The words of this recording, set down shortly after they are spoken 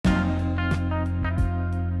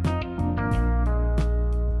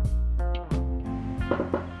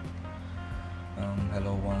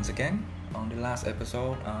once again. On the last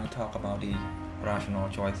episode, I talked about the rational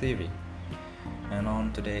choice theory. And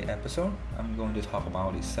on today's episode, I'm going to talk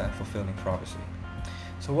about the self-fulfilling prophecy.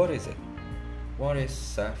 So what is it? What is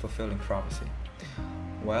self-fulfilling prophecy?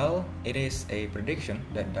 Well, it is a prediction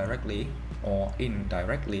that directly or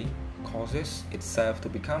indirectly causes itself to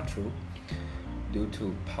become true due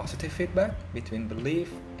to positive feedback between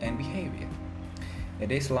belief and behavior.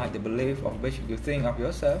 It is like the belief of which you think of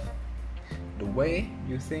yourself, the way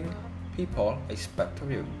you think people expect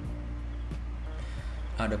of you.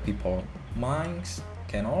 Other people's minds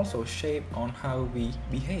can also shape on how we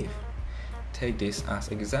behave. Take this as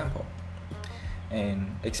example.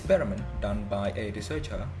 An experiment done by a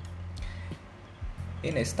researcher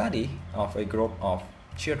in a study of a group of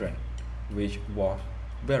children, which was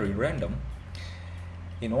very random,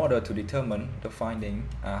 in order to determine the finding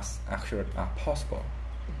as accurate as possible.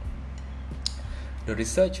 The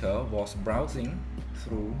researcher was browsing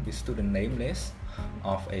through the student name list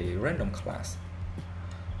of a random class,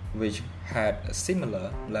 which had a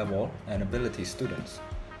similar level and ability students.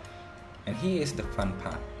 And here is the fun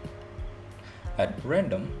part. At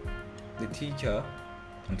random, the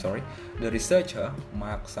researcher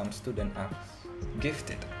marked some students as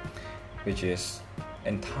gifted, which is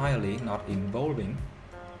entirely not involving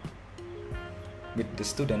with the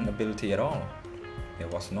student ability at all. There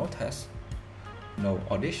was no test, no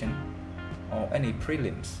audition, or any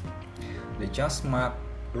prelims. They just marked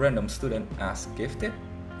random students as gifted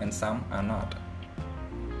and some are not.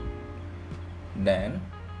 Then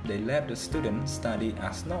they let the students study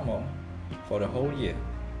as normal for the whole year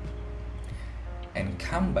and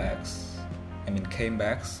came back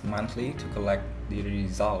monthly to collect the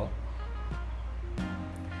result.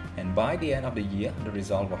 And by the end of the year, the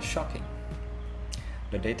result was shocking.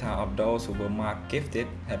 The data of those who were marked gifted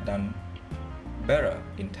had done better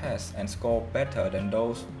in tests and scored better than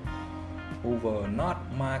those who were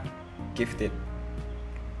not marked gifted.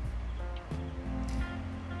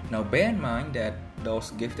 Now bear in mind that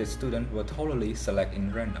those gifted students were totally selected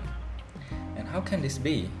in random. And how can this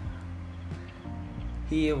be?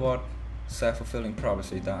 Here what self-fulfilling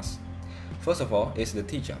prophecy does. First of all, is the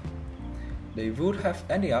teacher. They would have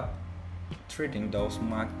ended up treating those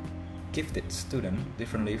marked gifted students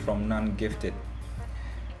differently from non-gifted.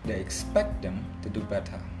 They expect them to do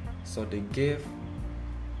better, so they give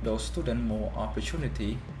those students more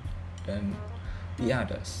opportunity than the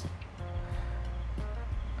others.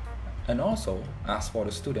 And also, as for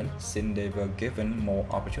the students, since they were given more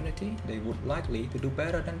opportunity, they would likely to do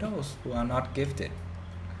better than those who are not gifted.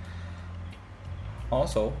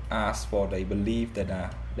 Also, as for they believe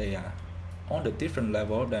that they are on a different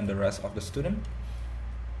level than the rest of the students,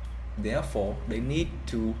 therefore they need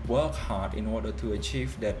to work hard in order to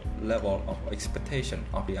achieve that level of expectation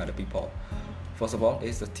of the other people. First of all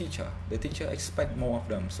is the teacher. The teacher expects more of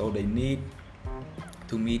them, so they need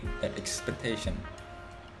to meet that expectation.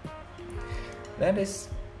 That is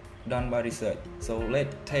done by research. So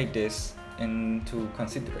let's take this into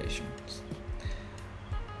considerations.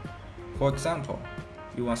 For example,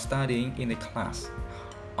 you are studying in a class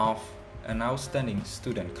of an outstanding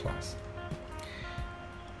student class.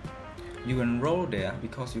 You enroll there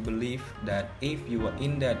because you believe that if you are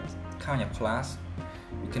in that kind of class,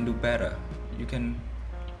 you can do better. You can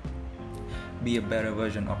be a better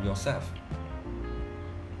version of yourself.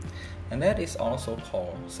 And that is also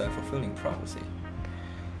called self-fulfilling prophecy.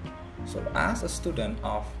 So as a student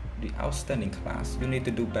of the outstanding class, you need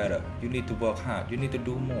to do better. You need to work hard. You need to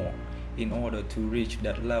do more in order to reach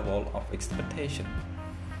that level of expectation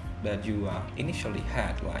that you initially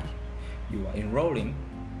had. Like you are enrolling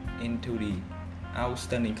into the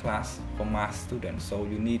outstanding class for math students, so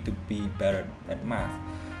you need to be better at math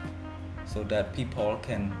so that people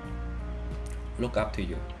can look up to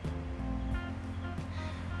you.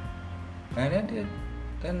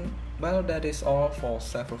 And that is all for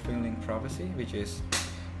self-fulfilling prophecy, which is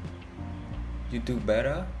you do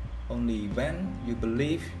better only when you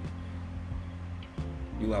believe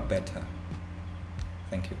you are better.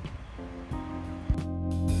 Thank you.